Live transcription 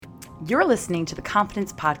You're listening to the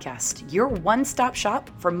Confidence Podcast, your one-stop shop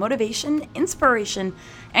for motivation, inspiration,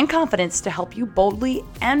 and confidence to help you boldly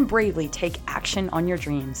and bravely take action on your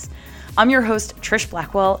dreams. I'm your host, Trish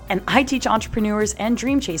Blackwell, and I teach entrepreneurs and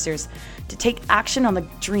dream chasers to take action on the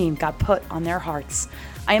dream God put on their hearts.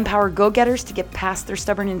 I empower go-getters to get past their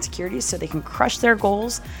stubborn insecurities so they can crush their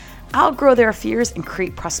goals, outgrow their fears, and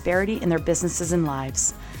create prosperity in their businesses and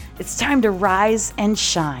lives. It's time to rise and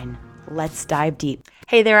shine. Let's dive deep.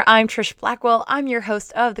 Hey there, I'm Trish Blackwell. I'm your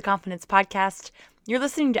host of the Confidence Podcast. You're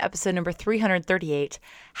listening to episode number 338,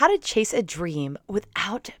 How to Chase a Dream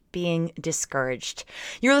Without Being Discouraged.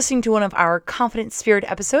 You're listening to one of our Confident Spirit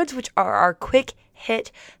episodes, which are our quick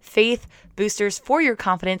hit faith boosters for your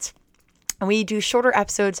confidence. And we do shorter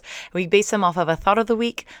episodes. We base them off of a thought of the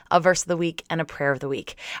week, a verse of the week, and a prayer of the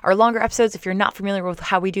week. Our longer episodes, if you're not familiar with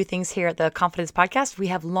how we do things here at the Confidence Podcast, we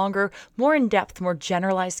have longer, more in-depth, more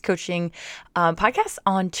generalized coaching podcasts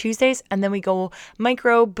on Tuesdays. And then we go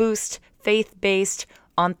micro, boost, faith-based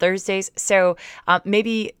on Thursdays. So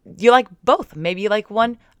maybe you like both. Maybe you like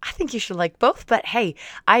one. I think you should like both, but hey,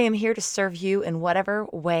 I am here to serve you in whatever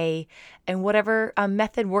way and whatever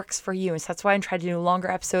method works for you. And so that's why I'm trying to do longer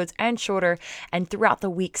episodes and shorter and throughout the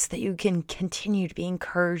weeks so that you can continue to be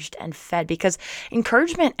encouraged and fed, because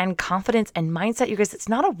encouragement and confidence and mindset, you guys, it's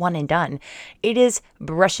not a one and done. It is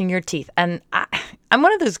brushing your teeth. And I'm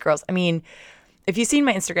one of those girls. I mean, if you've seen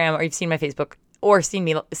my Instagram or you've seen my Facebook, or see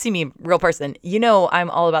me real person, you know I'm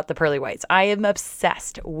all about the pearly whites. I am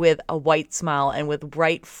obsessed with a white smile and with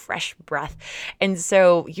bright, fresh breath. And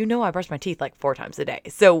so, you know, I brush my teeth like 4 times a day.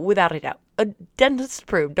 So without a doubt, a dentist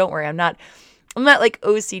approved. Don't worry, I'm not like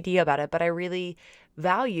OCD about it, but I really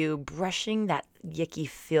value brushing that yucky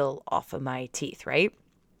feel off of my teeth, right?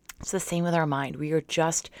 It's the same with our mind. We are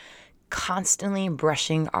just constantly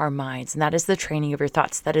brushing our minds. And that is the training of your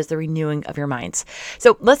thoughts. That is the renewing of your minds.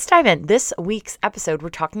 So let's dive in. This week's episode, we're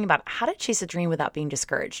talking about how to chase a dream without being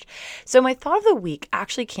discouraged. So my thought of the week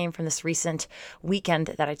actually came from this recent weekend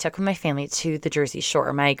that I took with my family to the Jersey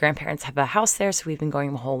Shore. My grandparents have a house there, so we've been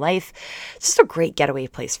going my whole life. It's just a great getaway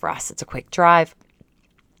place for us. It's a quick drive.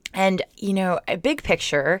 And, you know, a big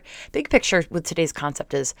picture with today's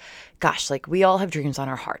concept is, gosh, like we all have dreams on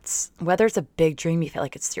our hearts. Whether it's a big dream, you feel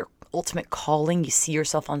like it's your ultimate calling, you see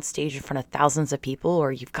yourself on stage in front of thousands of people,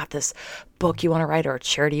 or you've got this book you want to write, or a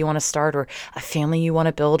charity you want to start, or a family you want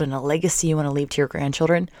to build, and a legacy you want to leave to your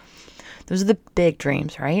grandchildren. Those are the big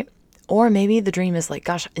dreams, right? Or maybe the dream is like,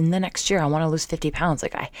 gosh, in the next year, I want to lose 50 pounds.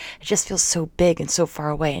 Like it just feels so big and so far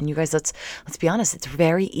away. And you guys, let's be honest. It's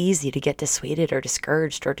very easy to get dissuaded or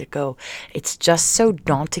discouraged or to go, it's just so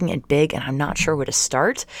daunting and big, and I'm not sure where to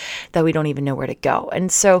start, that we don't even know where to go.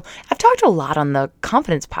 And so I've talked a lot on the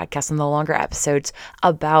Confidence Podcast in the longer episodes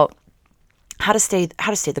about how to stay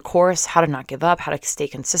the course, how to not give up, how to stay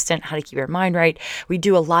consistent, how to keep your mind right. We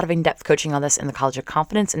do a lot of in-depth coaching on this in the College of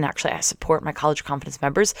Confidence, and actually I support my College of Confidence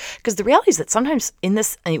members, because the reality is that sometimes in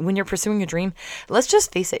this, when you're pursuing a dream, let's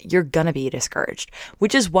just face it, you're gonna be discouraged,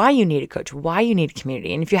 which is why you need a coach, why you need a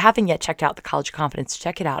community. And if you haven't yet checked out the College of Confidence,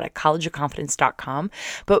 check it out at collegeofconfidence.com.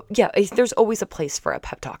 But yeah, there's always a place for a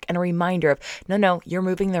pep talk and a reminder of, no, you're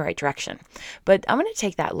moving in the right direction. But I'm gonna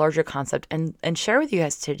take that larger concept and share with you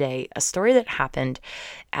guys today a story that happened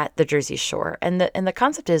at the Jersey Shore. And the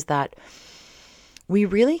concept is that we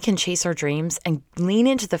really can chase our dreams and lean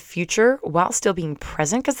into the future while still being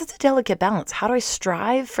present, because it's a delicate balance. How do I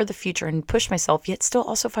strive for the future and push myself, yet still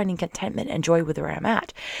also finding contentment and joy with where I'm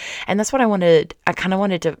at? And that's what I kind of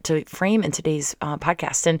wanted to frame in today's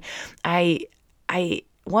podcast. And I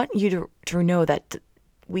want you to know that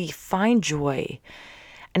we find joy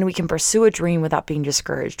and we can pursue a dream without being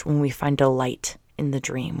discouraged when we find delight in the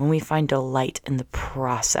dream, when we find delight in the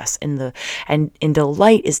process, and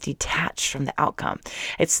delight is detached from the outcome.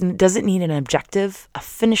 It doesn't need an objective, a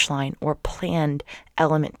finish line, or planned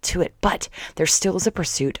element to it, but there still is a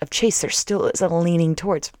pursuit of chase. There still is a leaning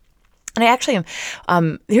towards. And I actually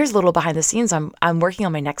am, here's a little behind the scenes. I'm working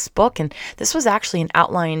on my next book, and this was actually an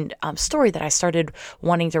outlined story that I started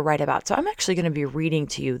wanting to write about. So I'm actually going to be reading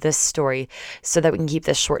to you this story so that we can keep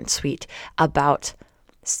this short and sweet about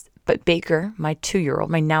Baker, my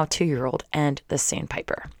now 2-year-old, and the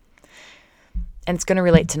sandpiper. And it's going to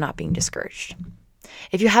relate to not being discouraged.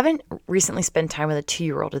 If you haven't recently spent time with a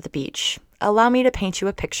 2-year-old at the beach, allow me to paint you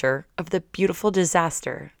a picture of the beautiful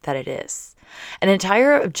disaster that it is. The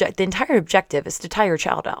entire objective is to tire your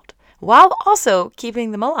child out, while also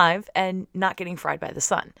keeping them alive and not getting fried by the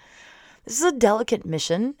sun. This is a delicate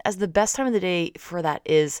mission, as the best time of the day for that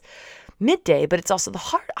is midday, but it's also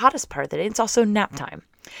the hottest part of the day. It's also nap time.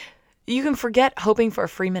 You can forget hoping for a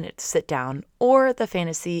free minute to sit down, or the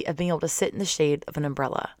fantasy of being able to sit in the shade of an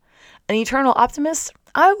umbrella. An eternal optimist,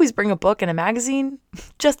 I always bring a book and a magazine,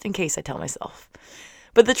 just in case, I tell myself.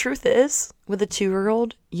 But the truth is, with a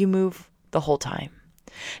 2-year-old, you move the whole time.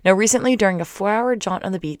 Now, recently, during a 4-hour jaunt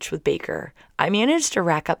on the beach with Baker, I managed to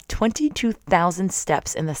rack up 22,000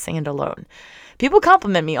 steps in the sand alone. People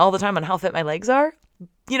compliment me all the time on how fit my legs are.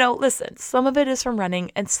 Listen, some of it is from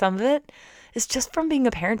running, and some of it is just from being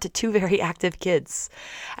a parent to 2 very active kids.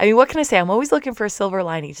 I mean, what can I say? I'm always looking for a silver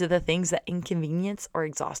lining to the things that inconvenience or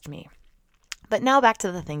exhaust me. But now back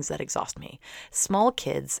to the things that exhaust me. Small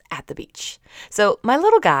kids at the beach. So my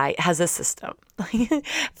little guy has a system.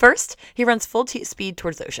 First, he runs full speed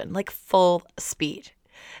towards the ocean, like full speed.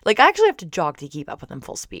 I actually have to jog to keep up with him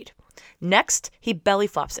full speed. Next, he belly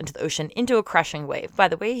flops into the ocean into a crashing wave. By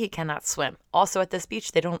the way, he cannot swim. Also at this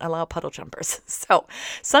beach, they don't allow puddle jumpers. So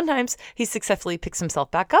sometimes he successfully picks himself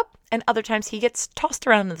back up, and other times he gets tossed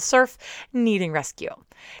around in the surf, needing rescue.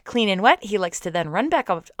 Clean and wet, he likes to then run back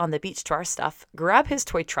up on the beach to our stuff, grab his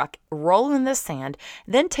toy truck, roll in the sand,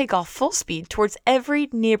 then take off full speed towards every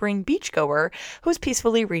neighboring beachgoer who's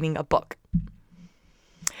peacefully reading a book.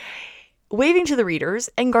 Waving to the readers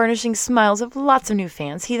and garnishing smiles of lots of new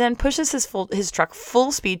fans, he then pushes his truck full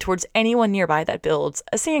speed towards anyone nearby that builds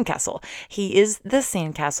a sandcastle. He is the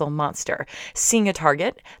sandcastle monster. Seeing a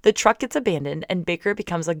target, the truck gets abandoned and Baker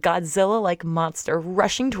becomes a Godzilla-like monster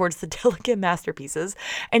rushing towards the delicate masterpieces,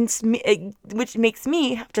 which makes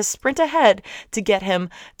me have to sprint ahead to get him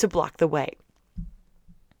to block the way.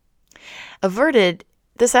 Averted,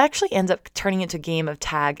 this actually ends up turning into a game of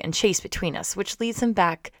tag and chase between us, which leads him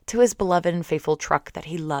back to his beloved and faithful truck that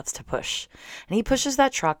he loves to push. And he pushes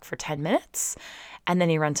that truck for 10 minutes, and then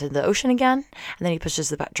he runs into the ocean again, and then he pushes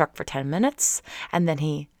the truck for 10 minutes, and then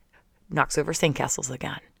he knocks over sandcastles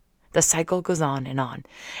again. The cycle goes on. And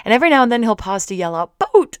every now and then he'll pause to yell out,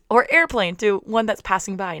 "Boat!" or "airplane" to one that's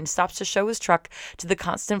passing by, and stops to show his truck to the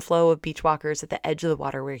constant flow of beach walkers at the edge of the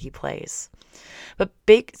water where he plays. But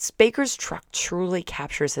Baker's truck truly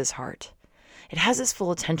captures his heart. It has his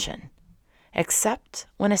full attention, except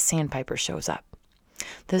when a sandpiper shows up.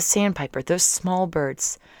 Those sandpiper, those small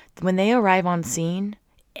birds, when they arrive on scene,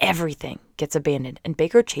 everything gets abandoned, and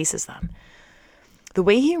Baker chases them. The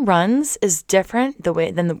way he runs is different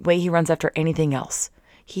than the way he runs after anything else.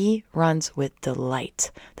 He runs with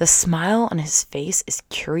delight. The smile on his face is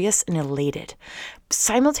curious and elated,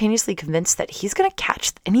 simultaneously convinced that he's going to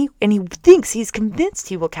catch, and he's convinced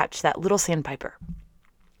he will catch that little sandpiper.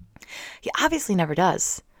 He obviously never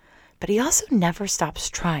does, but he also never stops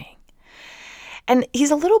trying. And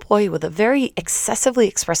he's a little boy with a very excessively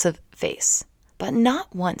expressive face. But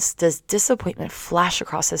not once does disappointment flash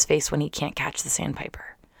across his face when he can't catch the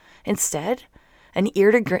sandpiper. Instead, an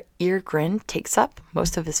ear-to-ear grin takes up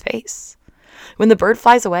most of his face. When the bird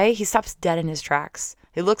flies away, he stops dead in his tracks.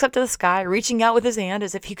 He looks up to the sky, reaching out with his hand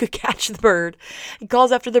as if he could catch the bird. He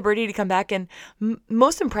calls after the birdie to come back, and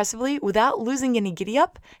most impressively, without losing any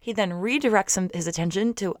giddy-up, he then redirects his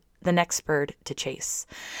attention to the next bird to chase.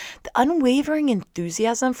 The unwavering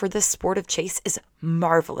enthusiasm for this sport of chase is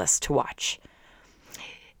marvelous to watch.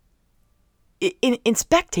 In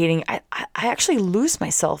spectating, I actually lose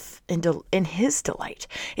myself in his delight.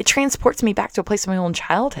 It transports me back to a place of my own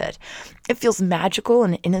childhood. It feels magical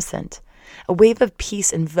and innocent. A wave of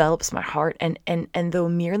peace envelops my heart, and though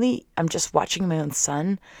merely I'm just watching my own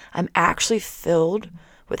son, I'm actually filled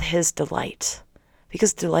with his delight,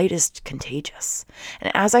 because delight is contagious.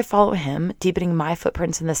 And as I follow him, deepening my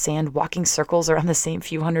footprints in the sand, walking circles around the same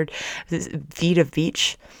few hundred feet of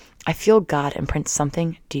beach, I feel God imprint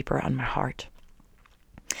something deeper on my heart.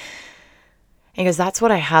 Because that's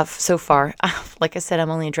what I have so far. Like I said, I'm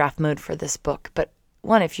only in draft mode for this book. But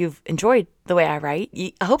one, if you've enjoyed the way I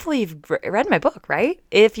write, hopefully you've read my book, right?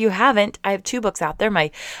 If you haven't, I have 2 books out there. My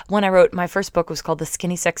first book was called The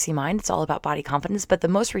Skinny Sexy Mind. It's all about body confidence. But the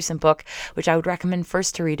most recent book, which I would recommend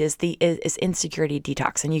first to read, is Insecurity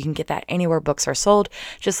Detox. And you can get that anywhere books are sold.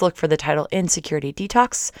 Just look for the title Insecurity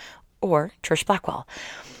Detox or Trish Blackwell.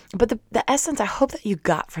 But the essence I hope that you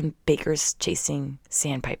got from Baker's chasing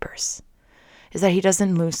sandpipers is that he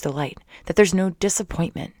doesn't lose delight, that there's no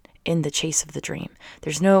disappointment in the chase of the dream.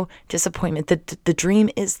 There's no disappointment. The dream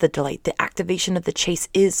is the delight. The activation of the chase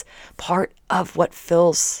is part of what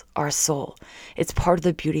fills our soul. It's part of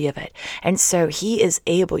the beauty of it. And so he is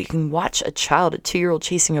able, you can watch a 2-year-old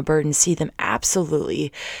chasing a bird and see them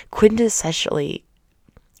absolutely quintessentially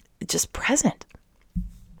just present.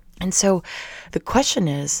 And so the question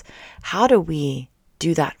is, how do we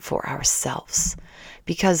do that for ourselves?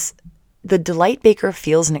 Because the delight Baker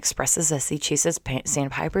feels and expresses as he chases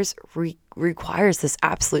sandpipers requires this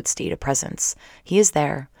absolute state of presence. He is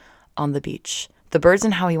there on the beach, The birds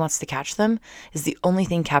and how he wants to catch them is the only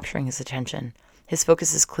thing capturing his attention. His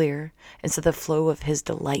focus is clear, and so the flow of his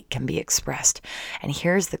delight can be expressed. And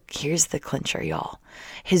here's the clincher, y'all.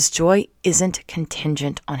 His joy isn't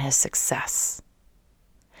contingent on his success.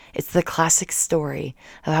 It's the classic story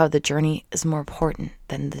of how the journey is more important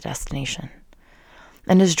than the destination.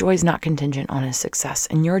 And his joy is not contingent on his success.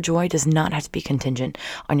 And your joy does not have to be contingent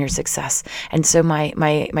on your success. And so my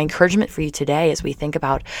encouragement for you today as we think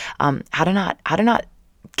about how to not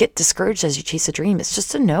get discouraged as you chase a dream is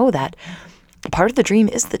just to know that part of the dream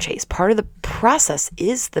is the chase. Part of the process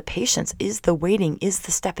is the patience, is the waiting, is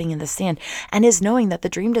the stepping in the sand, and is knowing that the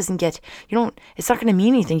dream it's not going to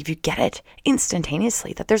mean anything if you get it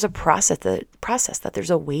instantaneously, that there's a process, that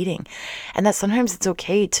there's a waiting, and that sometimes it's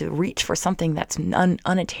okay to reach for something that's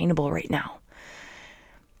unattainable right now,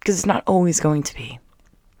 because it's not always going to be.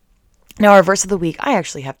 Now, our verse of the week, I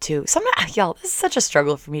actually have two. Y'all, this is such a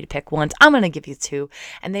struggle for me to pick one. I'm going to give you two,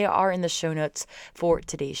 and they are in the show notes for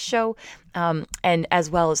today's show, and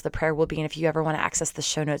as well as the prayer will be. And if you ever want to access the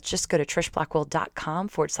show notes, just go to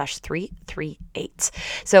trishblackwell.com/338.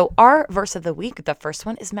 So our verse of the week, the first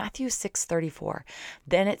one, is Matthew 6:34.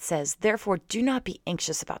 Then it says, "Therefore, do not be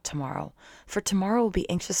anxious about tomorrow, for tomorrow will be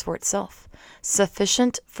anxious for itself.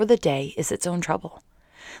 Sufficient for the day is its own trouble."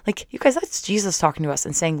 Like, you guys, that's Jesus talking to us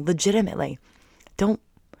and saying legitimately, don't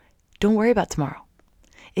worry about tomorrow.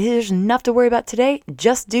 If there's enough to worry about today,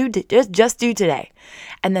 just do today.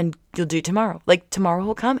 And then you'll do tomorrow. Like, tomorrow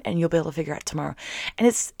will come and you'll be able to figure out tomorrow. And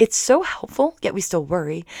it's so helpful, yet we still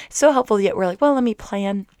worry. It's so helpful, yet we're like, well, let me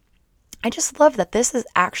plan. I just love that this is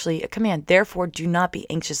actually a command. Therefore, do not be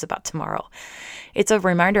anxious about tomorrow. It's a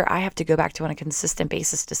reminder I have to go back to on a consistent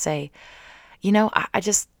basis to say, I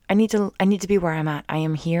need to be where I'm at. I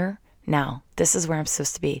am here now. This is where I'm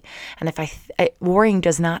supposed to be. And if worrying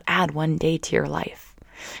does not add one day to your life,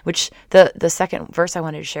 which the second verse I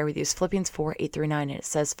wanted to share with you is Philippians 4:8-9. And it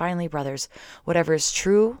says, "Finally, brothers, whatever is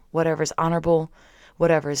true, whatever is honorable,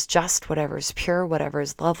 whatever is just, whatever is pure, whatever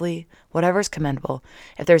is lovely, whatever is commendable,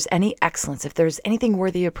 if there's any excellence, if there's anything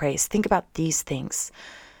worthy of praise, think about these things.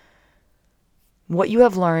 What you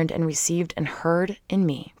have learned and received and heard in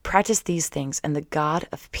me, practice these things, and the God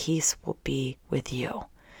of peace will be with you."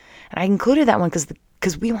 And I included that one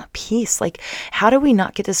because we want peace. Like, how do we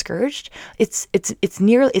not get discouraged? It's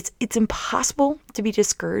impossible to be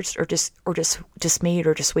discouraged or dismayed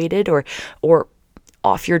or dissuaded or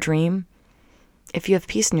off your dream if you have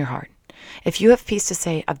peace in your heart. If you have peace to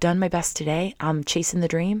say, I've done my best today, I'm chasing the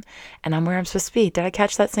dream, and I'm where I'm supposed to be. Did I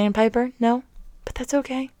catch that sandpiper? No, but that's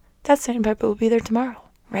okay. That sandpiper will be there tomorrow,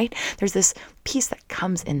 right? There's this peace that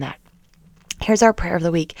comes in that. Here's our prayer of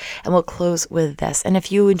the week, and we'll close with this. And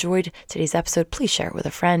if you enjoyed today's episode, please share it with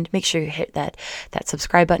a friend. Make sure you hit that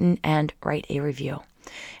subscribe button and write a review.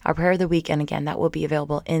 Our prayer of the week, and again, that will be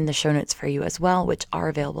available in the show notes for you as well, which are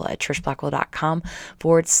available at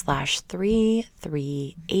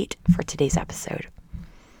trishblackwell.com/338 for today's episode.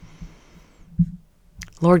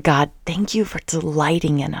 Lord God, thank you for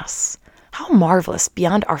delighting in us. How marvelous,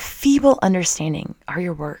 beyond our feeble understanding, are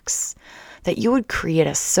your works, that you would create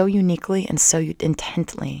us so uniquely and so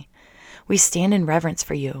intently. We stand in reverence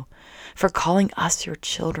for you, for calling us your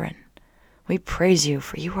children. We praise you,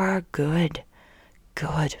 for you are a good,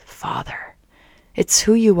 good Father. It's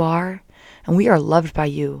who you are, and we are loved by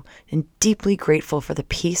you and deeply grateful for the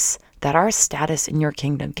peace that our status in your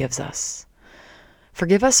kingdom gives us.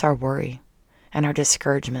 Forgive us our worry and our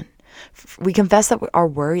discouragement. We confess that our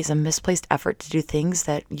worry is a misplaced effort to do things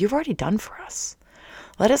that you've already done for us.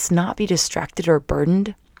 Let us not be distracted or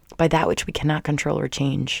burdened by that which we cannot control or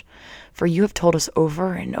change. For you have told us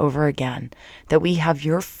over and over again that we have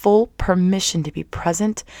your full permission to be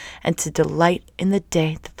present and to delight in the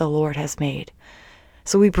day that the Lord has made.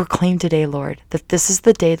 So we proclaim today, Lord, that this is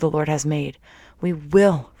the day the Lord has made. We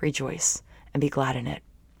will rejoice and be glad in it.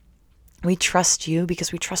 We trust you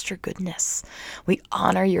because we trust your goodness. We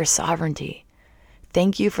honor your sovereignty.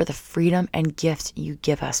 Thank you for the freedom and gift you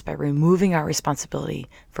give us by removing our responsibility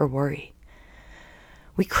for worry.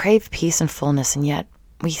 We crave peace and fullness, and yet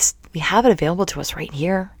we have it available to us right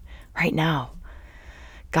here, right now.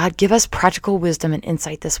 God, give us practical wisdom and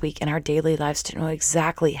insight this week in our daily lives to know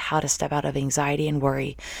exactly how to step out of anxiety and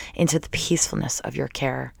worry into the peacefulness of your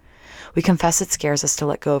care. We confess it scares us to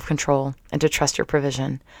let go of control and to trust your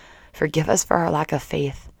provision. Forgive us for our lack of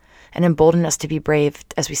faith and embolden us to be brave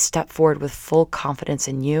as we step forward with full confidence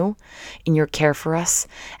in you, in your care for us,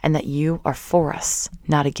 and that you are for us,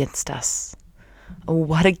 not against us. Oh,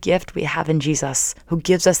 what a gift we have in Jesus, who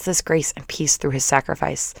gives us this grace and peace through his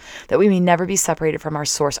sacrifice, that we may never be separated from our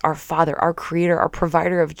source, our Father, our Creator, our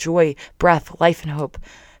provider of joy, breath, life, and hope.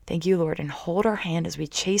 Thank you, Lord, and hold our hand as we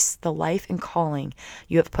chase the life and calling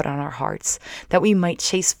you have put on our hearts, that we might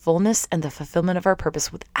chase fullness and the fulfillment of our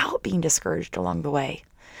purpose without being discouraged along the way.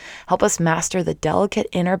 Help us master the delicate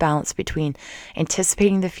inner balance between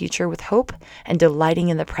anticipating the future with hope and delighting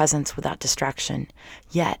in the presence without distraction,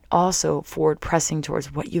 yet also forward pressing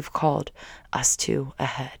towards what you've called us to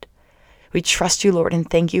ahead. We trust you, Lord, and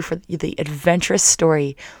thank you for the adventurous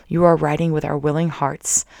story you are writing with our willing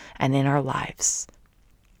hearts and in our lives.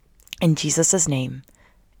 In Jesus' name,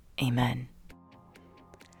 amen.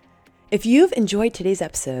 If you've enjoyed today's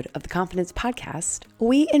episode of the Confidence Podcast,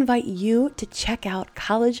 we invite you to check out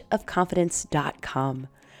collegeofconfidence.com.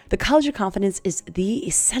 The College of Confidence is the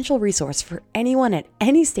essential resource for anyone at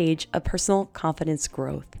any stage of personal confidence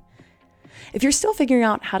growth. If you're still figuring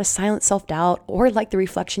out how to silence self-doubt or like the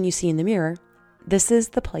reflection you see in the mirror, this is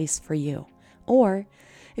the place for you. Or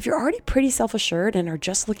if you're already pretty self-assured and are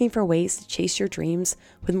just looking for ways to chase your dreams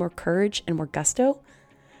with more courage and more gusto,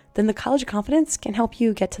 then the College of Confidence can help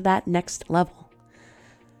you get to that next level.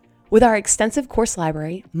 With our extensive course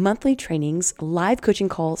library, monthly trainings, live coaching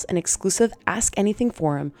calls, and exclusive Ask Anything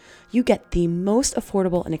forum, you get the most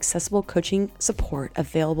affordable and accessible coaching support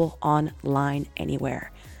available online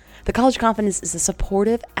anywhere. The College of Confidence is a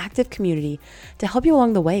supportive, active community to help you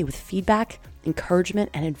along the way with feedback, encouragement,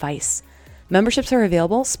 and advice. Memberships are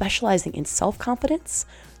available specializing in self-confidence,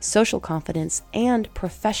 social confidence, and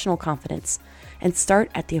professional confidence, and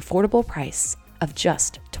start at the affordable price of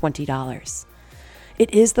just $20.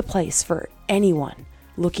 It is the place for anyone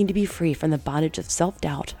looking to be free from the bondage of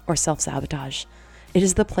self-doubt or self-sabotage. It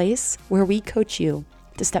is the place where we coach you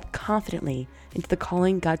to step confidently into the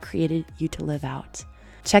calling God created you to live out.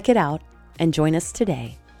 Check it out and join us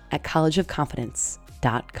today at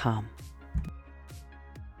collegeofconfidence.com.